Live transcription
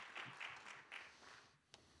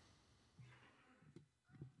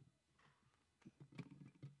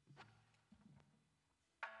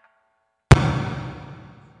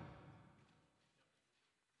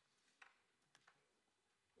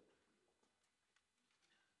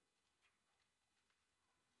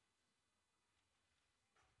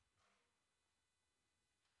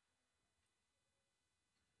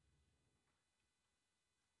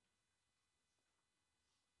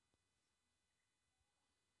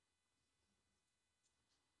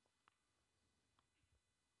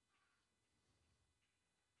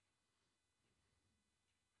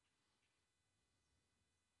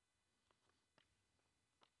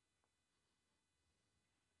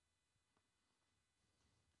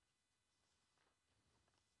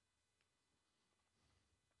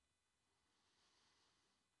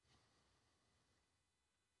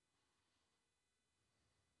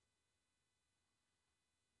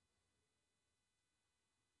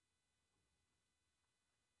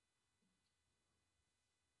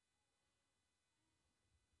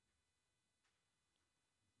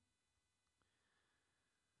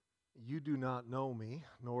You do not know me,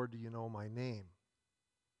 nor do you know my name.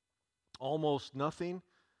 Almost nothing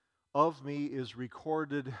of me is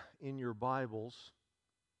recorded in your Bibles,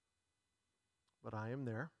 but I am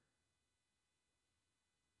there.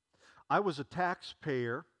 I was a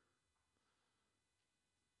taxpayer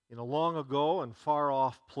in a long ago and far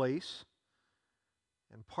off place,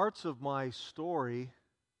 and parts of my story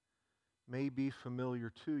may be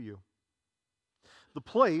familiar to you. The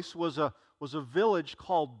place was a village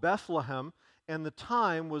called Bethlehem, and the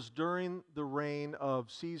time was during the reign of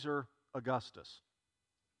Caesar Augustus.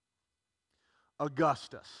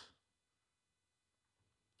 Augustus.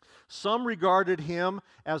 Some regarded him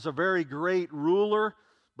as a very great ruler,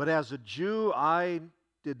 but as a Jew, I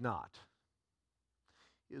did not.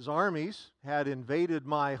 His armies had invaded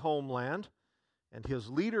my homeland, and his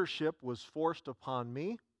leadership was forced upon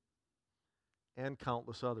me and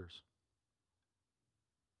countless others.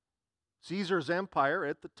 Caesar's empire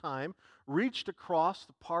at the time reached across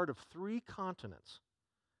the part of 3 continents,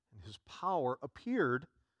 and his power appeared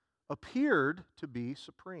to be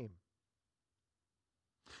supreme.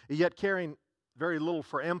 Yet caring very little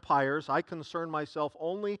for empires, I concern myself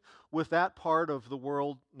only with that part of the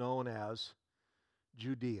world known as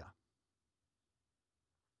Judea.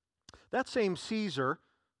 That same Caesar,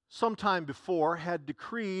 sometime before, had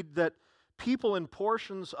decreed that people in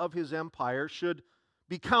portions of his empire should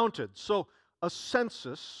be counted. So a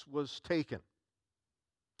census was taken.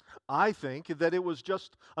 I think that it was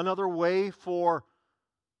just another way for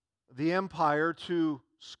the empire to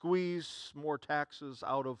squeeze more taxes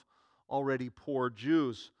out of already poor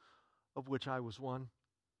Jews, of which I was one.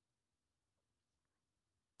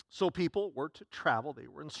 So people were to travel. They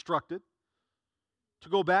were instructed to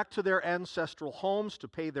go back to their ancestral homes to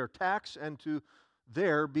pay their tax and to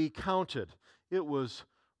there be counted. It was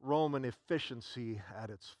Roman efficiency at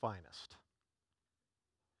its finest.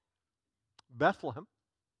 Bethlehem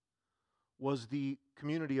was the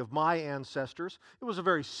community of my ancestors. It was a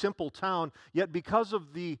very simple town, yet because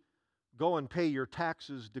of the go and pay your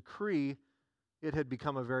taxes decree, it had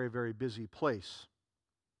become a very, very busy place.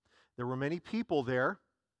 There were many people there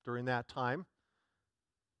during that time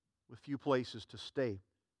with few places to stay.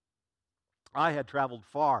 I had traveled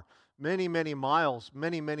far, many, many miles,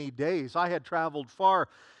 many, many days. I had traveled far,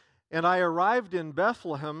 and I arrived in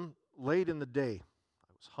Bethlehem late in the day.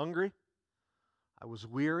 I was hungry. I was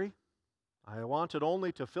weary. I wanted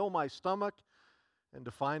only to fill my stomach and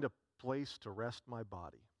to find a place to rest my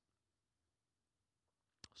body.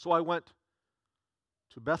 So I went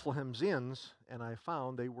to Bethlehem's inns, and I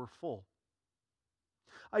found they were full.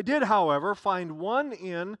 I did, however, find one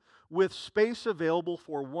inn with space available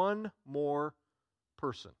for one more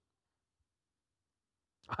person.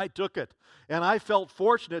 I took it, and I felt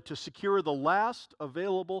fortunate to secure the last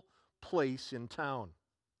available place in town.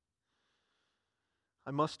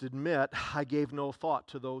 I must admit, I gave no thought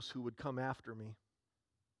to those who would come after me.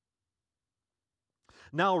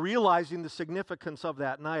 Now, realizing the significance of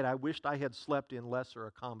that night, I wished I had slept in lesser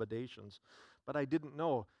accommodations, but I didn't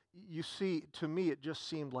know. You see, to me, it just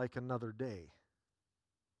seemed like another day.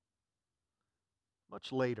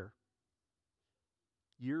 Much later,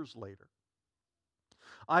 years later,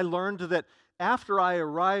 I learned that after I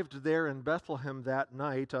arrived there in Bethlehem that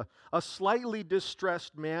night, a slightly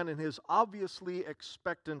distressed man and his obviously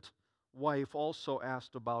expectant wife also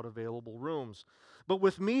asked about available rooms. But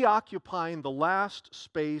with me occupying the last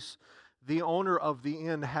space, the owner of the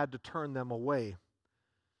inn had to turn them away.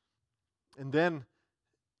 And then,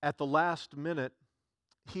 at the last minute,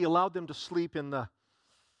 he allowed them to sleep in the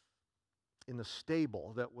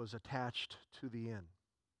stable that was attached to the inn.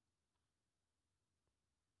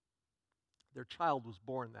 Their child was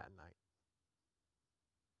born that night.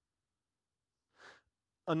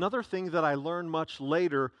 Another thing that I learned much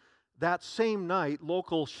later, that same night,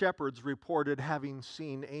 local shepherds reported having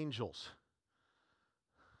seen angels.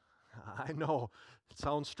 I know, it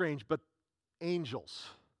sounds strange, but angels.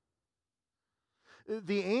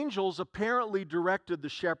 The angels apparently directed the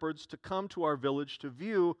shepherds to come to our village to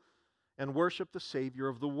view and worship the Savior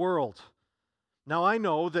of the world. Now, I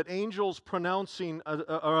know that angels announcing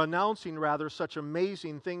such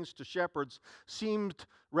amazing things to shepherds seemed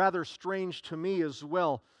rather strange to me as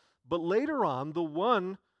well. But later on, the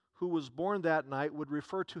one who was born that night would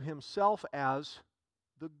refer to himself as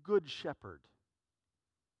the Good Shepherd.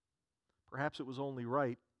 Perhaps it was only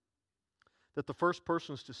right that the first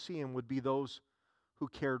persons to see him would be those who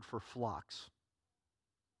cared for flocks.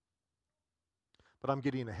 But I'm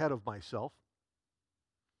getting ahead of myself.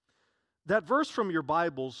 That verse from your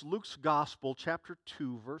Bibles, Luke's Gospel, chapter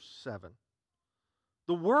 2, verse 7.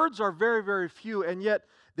 The words are very, very few, and yet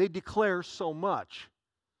they declare so much.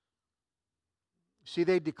 See,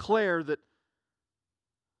 they declare that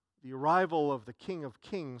the arrival of the King of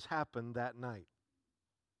Kings happened that night.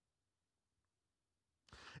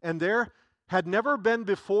 And there had never been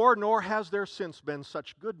before, nor has there since been,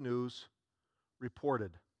 such good news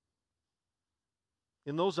reported.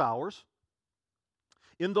 In those hours,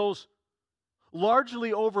 in those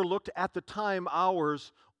largely overlooked at the time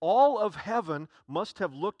hours, all of heaven must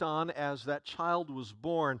have looked on as that child was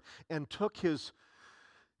born and took his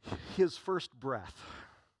first breath.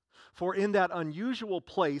 For in that unusual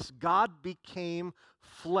place, God became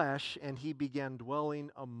flesh and He began dwelling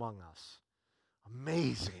among us.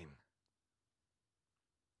 Amazing.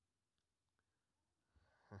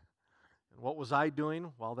 And what was I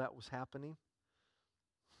doing while that was happening?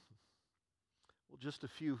 Well, just a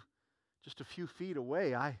few feet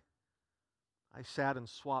away, I sat and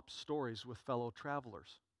swapped stories with fellow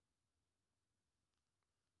travelers.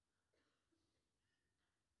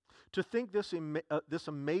 To think this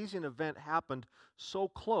amazing event happened so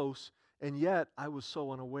close, and yet I was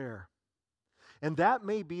so unaware. And that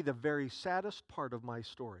may be the very saddest part of my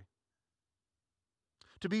story.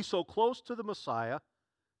 To be so close to the Messiah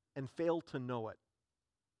and fail to know it.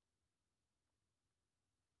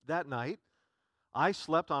 That night, I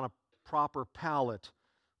slept on a proper pallet,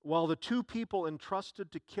 while the two people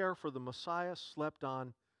entrusted to care for the Messiah slept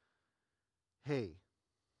on hay.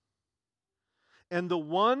 And the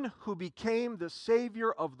one who became the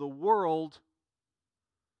Savior of the world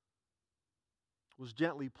was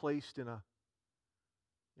gently placed in a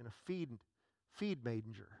feed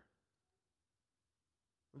manger.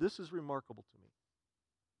 This is remarkable to me.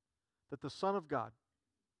 That the Son of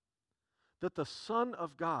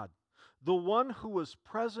God, the one who was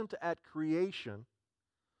present at creation,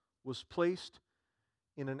 was placed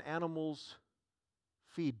in an animal's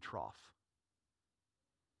feed trough.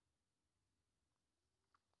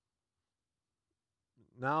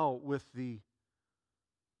 Now, with the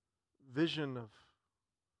vision of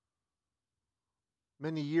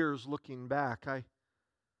many years looking back,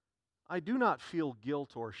 I do not feel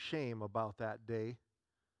guilt or shame about that day,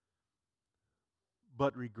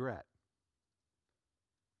 but regret.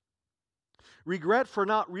 Regret for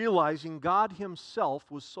not realizing God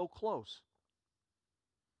Himself was so close.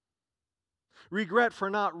 Regret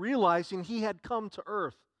for not realizing He had come to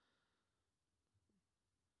earth.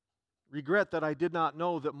 Regret that I did not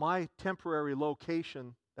know that my temporary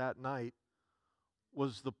location that night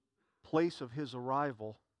was the place of His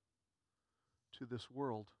arrival to this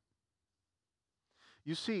world.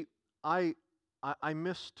 You see, I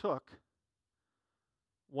mistook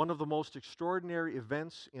one of the most extraordinary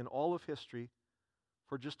events in all of history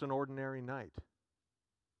for just an ordinary night.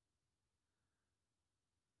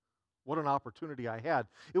 What an opportunity I had.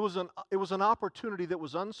 It was an opportunity that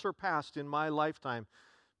was unsurpassed in my lifetime,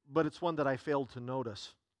 but it's one that I failed to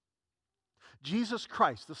notice. Jesus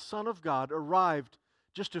Christ, the Son of God, arrived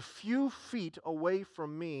just a few feet away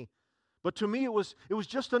from me. But to me, it was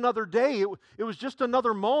just another day. It was just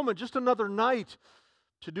another moment, just another night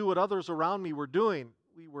to do what others around me were doing.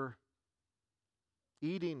 We were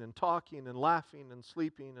eating and talking and laughing and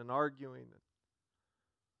sleeping and arguing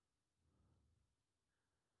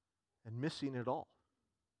and missing it all.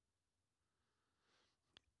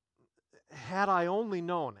 Had I only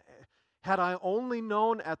known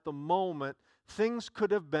at the moment, things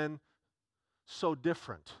could have been so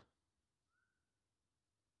different.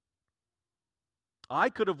 I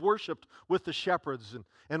could have worshiped with the shepherds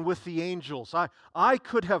and with the angels. I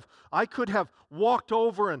could have walked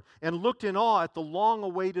over and looked in awe at the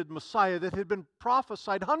long-awaited Messiah that had been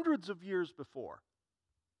prophesied hundreds of years before.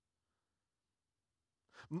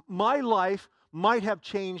 My life might have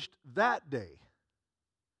changed that day.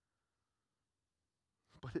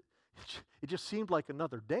 But it just seemed like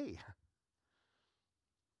another day.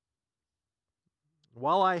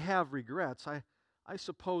 While I have regrets, I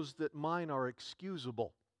suppose that mine are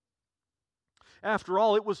excusable. After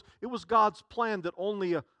all, it was God's plan that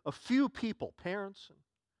only a few people, parents and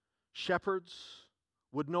shepherds,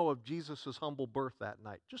 would know of Jesus' humble birth that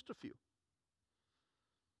night. Just a few.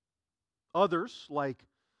 Others, like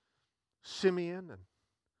Simeon and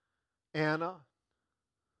Anna,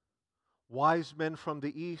 wise men from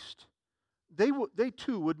the east, they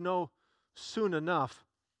too would know soon enough.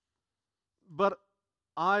 But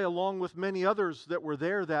I, along with many others that were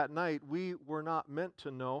there that night, we were not meant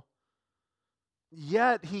to know.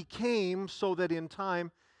 Yet He came so that in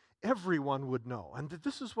time everyone would know. And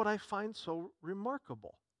this is what I find so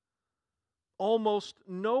remarkable. Almost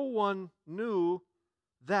no one knew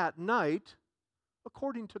that night,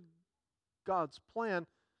 according to God's plan,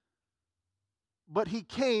 but He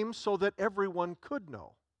came so that everyone could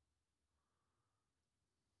know.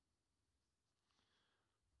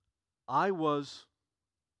 I was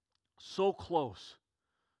so close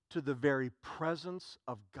to the very presence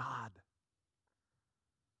of God,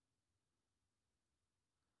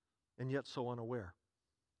 and yet so unaware.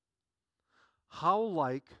 How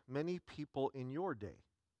like many people in your day.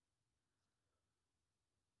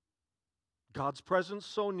 God's presence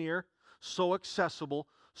so near, so accessible,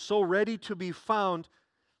 so ready to be found,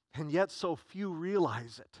 and yet so few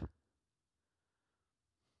realize it.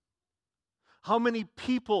 How many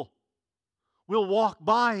people will walk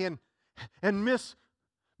by and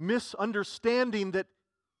misunderstanding that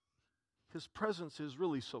His presence is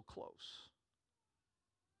really so close.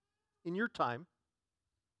 In your time,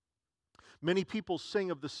 many people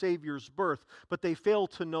sing of the Savior's birth, but they fail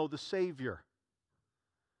to know the Savior.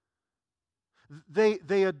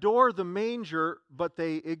 They adore the manger, but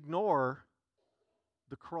they ignore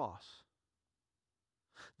the cross.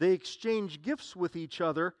 They exchange gifts with each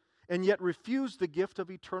other and yet refuse the gift of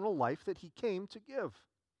eternal life that He came to give.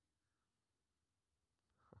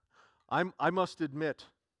 I must admit,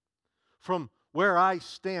 from where I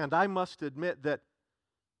stand, I must admit that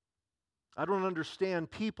I don't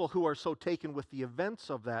understand people who are so taken with the events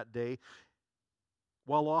of that day,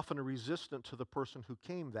 while often resistant to the person who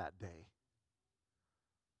came that day.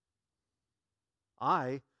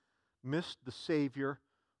 I missed the Savior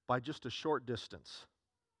by just a short distance.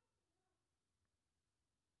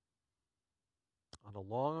 On a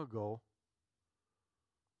long ago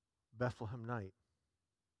Bethlehem night.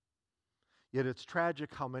 Yet it's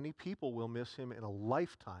tragic how many people will miss Him in a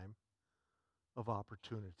lifetime of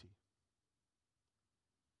opportunity.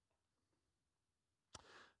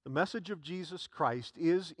 The message of Jesus Christ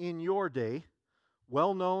is, in your day,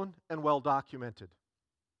 well known and well documented.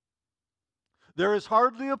 There is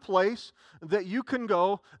hardly a place that you can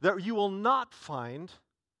go that you will not find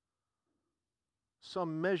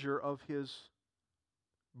some measure of His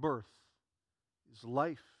birth, His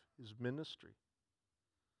life, His ministry.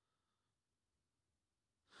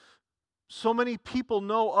 So many people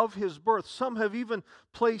know of His birth. Some have even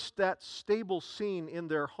placed that stable scene in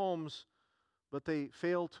their homes, but they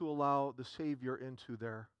fail to allow the Savior into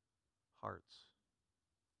their hearts.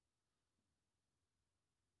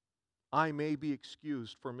 I may be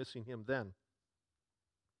excused for missing Him then,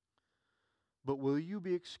 but will you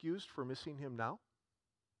be excused for missing Him now?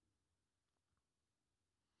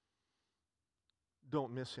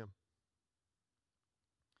 Don't miss Him.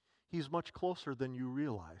 He's much closer than you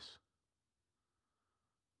realize.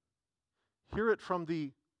 Hear it from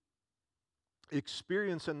the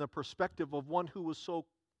experience and the perspective of one who was so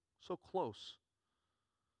close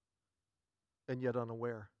and yet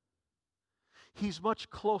unaware. He's much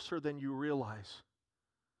closer than you realize.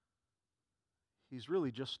 He's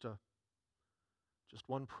really just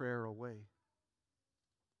one prayer away.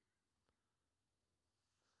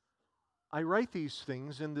 I write these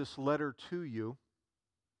things in this letter to you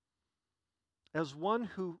as one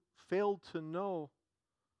who failed to know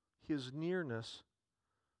His nearness,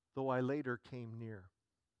 though I later came near.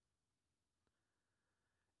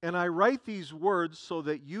 And I write these words so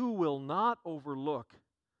that you will not overlook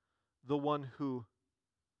the one who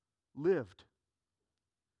lived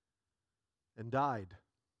and died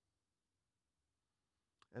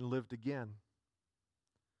and lived again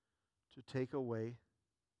to take away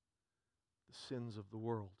the sins of the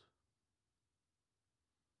world.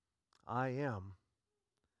 I am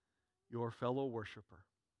your fellow worshiper,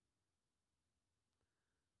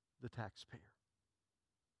 the taxpayer.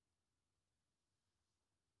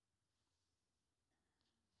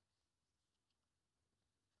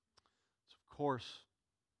 It's, of course,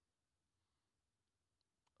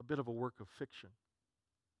 a bit of a work of fiction.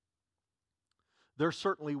 There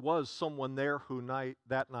certainly was someone there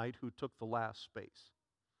that night who took the last space.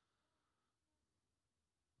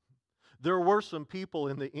 There were some people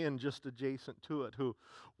in the inn just adjacent to it who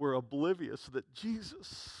were oblivious that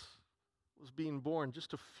Jesus was being born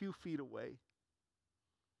just a few feet away.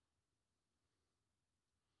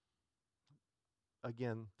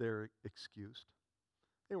 Again, they're excused.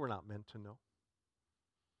 They were not meant to know.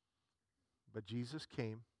 But Jesus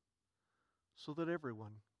came so that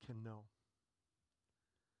everyone can know.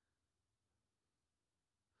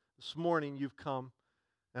 This morning you've come,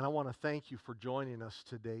 and I want to thank you for joining us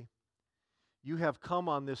today. You have come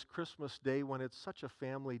on this Christmas day when it's such a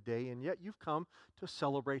family day, and yet you've come to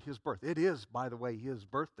celebrate His birth. It is, by the way, His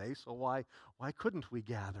birthday, so why couldn't we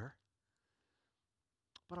gather?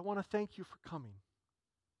 But I want to thank you for coming.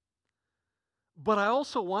 But I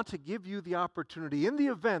also want to give you the opportunity, in the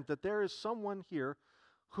event that there is someone here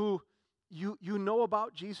who You know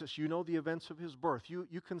about Jesus. You know the events of his birth.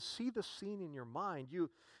 You can see the scene in your mind. You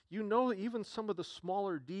know even some of the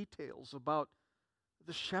smaller details about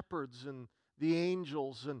the shepherds and the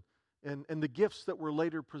angels and the gifts that were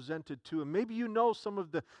later presented to him. Maybe you know some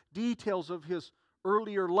of the details of his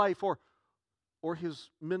earlier life or his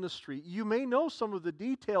ministry. You may know some of the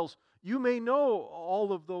details. You may know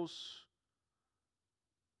all of those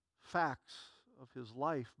facts of his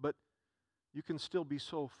life, but you can still be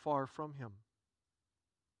so far from him.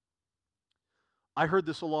 I heard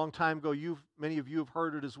this a long time ago. Many of you have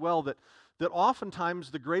heard it as well, that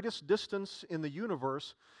oftentimes the greatest distance in the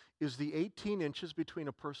universe is the 18 inches between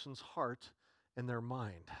a person's heart and their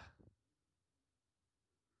mind.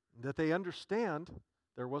 That they understand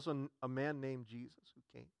there was a man named Jesus who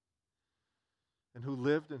came and who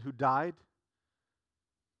lived and who died.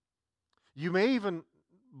 You may even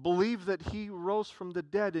believe that he rose from the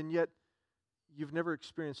dead, and yet you've never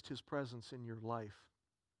experienced his presence in your life.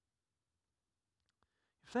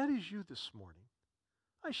 If that is you this morning,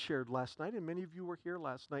 I shared last night, and many of you were here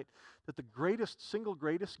last night, that the single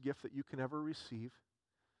greatest gift that you can ever receive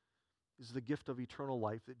is the gift of eternal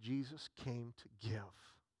life that Jesus came to give.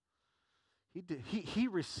 He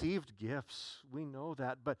received gifts, we know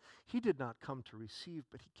that, but he did not come to receive,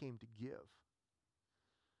 but he came to give.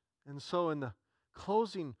 And so in the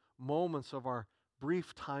closing moments of our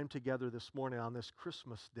brief time together this morning on this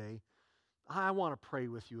Christmas day, I want to pray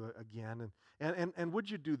with you again. And would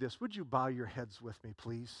you do this? Would you bow your heads with me,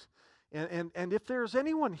 please? And if there's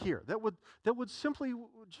anyone here that would simply,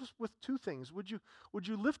 just with two things, would you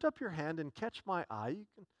lift up your hand and catch my eye?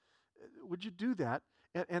 Would you do that?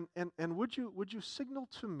 And would you signal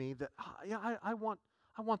to me that I want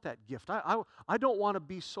that gift. I don't want to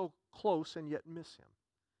be so close and yet miss him.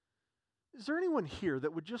 Is there anyone here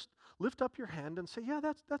that would just lift up your hand and say, yeah,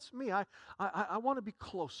 that's me. I want to be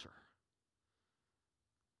closer.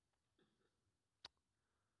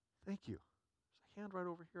 Thank you. There's a hand right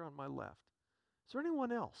over here on my left. Is there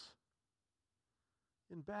anyone else?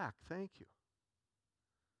 In back, thank you.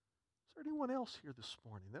 Is there anyone else here this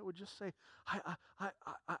morning that would just say,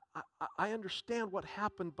 I understand what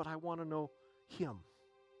happened, but I want to know him?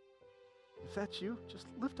 If that's you, just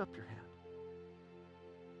lift up your hand.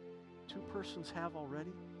 Two persons have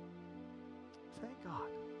already. Thank God.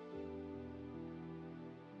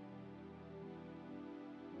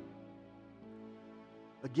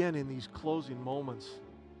 Again, in these closing moments,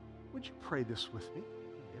 would you pray this with me?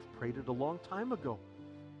 You may have prayed it a long time ago.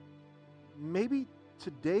 Maybe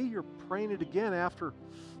today you're praying it again after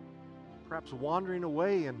perhaps wandering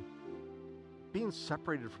away and being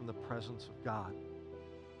separated from the presence of God.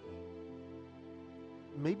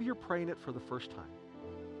 Maybe you're praying it for the first time.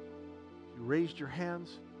 You raised your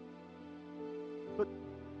hands. But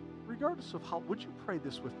regardless of how, would you pray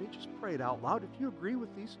this with me? Just pray it out loud. If you agree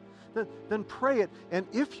with these, then pray it. And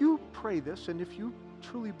if you pray this, and if you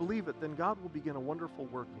truly believe it, then God will begin a wonderful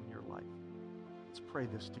work in your life. Let's pray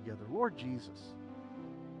this together. Lord Jesus,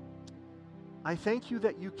 I thank you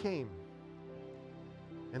that you came,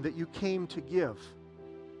 and that you came to give.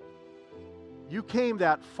 You came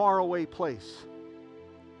that faraway place,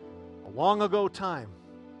 a long ago time,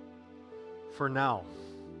 for now.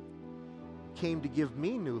 You came to give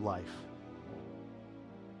me new life.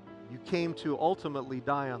 You came to ultimately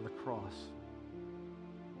die on the cross,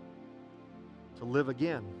 to live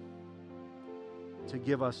again, to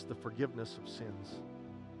give us the forgiveness of sins.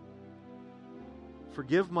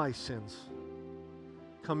 Forgive my sins.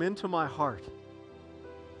 Come into my heart.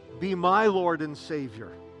 Be my Lord and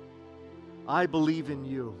Savior. I believe in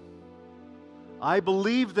you. I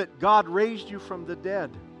believe that God raised you from the dead.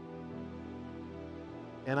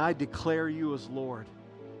 And I declare you as Lord.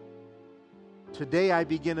 Today I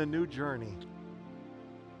begin a new journey,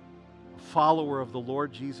 a follower of the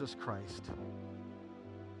Lord Jesus Christ.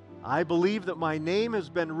 I believe that my name has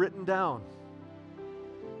been written down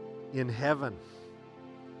in heaven.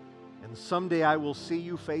 And someday I will see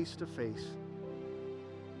you face to face.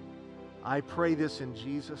 I pray this in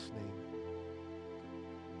Jesus'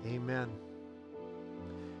 name. Amen.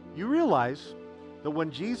 You realize that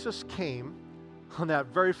when Jesus came on that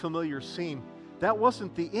very familiar scene, that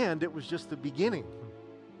wasn't the end, it was just the beginning.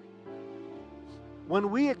 When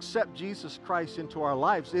we accept Jesus Christ into our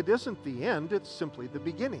lives, it isn't the end, it's simply the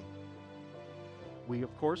beginning. We,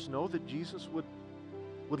 of course, know that Jesus would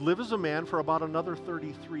live as a man for about another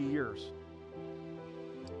 33 years.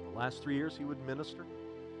 The last 3 years he would minister.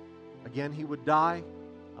 Again, he would die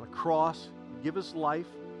on a cross, give his life,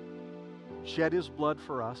 shed his blood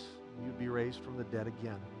for us, and he would be raised from the dead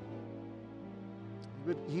again.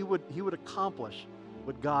 He would accomplish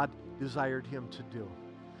what God desired him to do.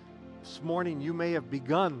 this morning you may have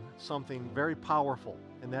begun something very powerful,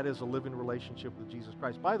 and that is a living relationship with Jesus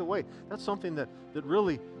Christ. By the way, that's something that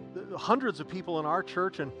really hundreds of people in our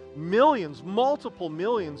church and millions, multiple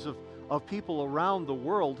millions of people around the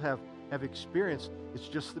world have experienced. It's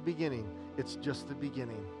just the beginning. It's just the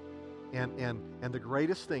beginning. And the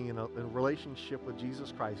greatest thing in a relationship with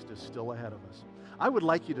Jesus Christ is still ahead of us. I would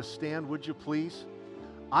like you to stand, would you please?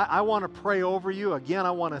 I want to pray over you. Again,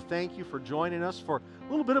 I want to thank you for joining us for a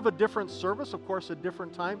little bit of a different service, of course, a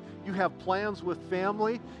different time. You have plans with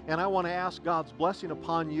family, and I want to ask God's blessing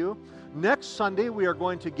upon you. Next Sunday, we are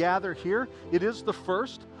going to gather here. It is the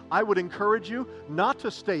first. I would encourage you not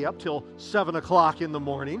to stay up till 7 o'clock in the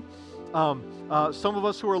morning. Some of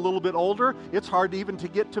us who are a little bit older, it's hard even to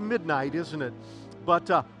get to midnight, isn't it?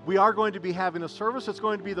 But we are going to be having a service. It's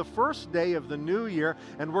going to be the first day of the new year,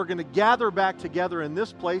 and we're going to gather back together in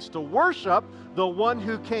this place to worship the one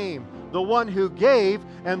who came, the one who gave,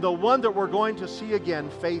 and the one that we're going to see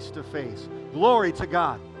again face to face. Glory to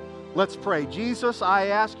God. Let's pray. Jesus, I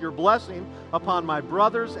ask your blessing upon my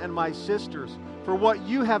brothers and my sisters for what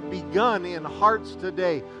you have begun in hearts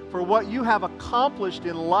today, for what you have accomplished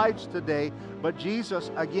in lives today. But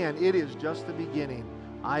Jesus, again, it is just the beginning.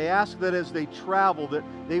 I ask that as they travel, that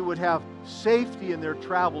they would have safety in their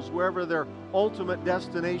travels, wherever their ultimate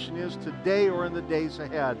destination is today or in the days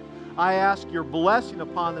ahead. I ask your blessing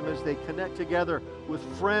upon them as they connect together with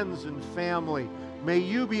friends and family. May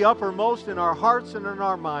you be uppermost in our hearts and in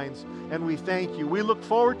our minds, and we thank you. We look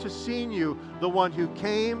forward to seeing you, the one who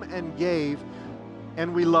came and gave,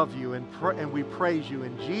 and we love you and we praise you.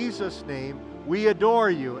 In Jesus' name, we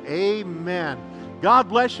adore you. Amen. God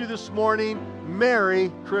bless you this morning.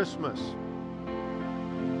 Merry Christmas.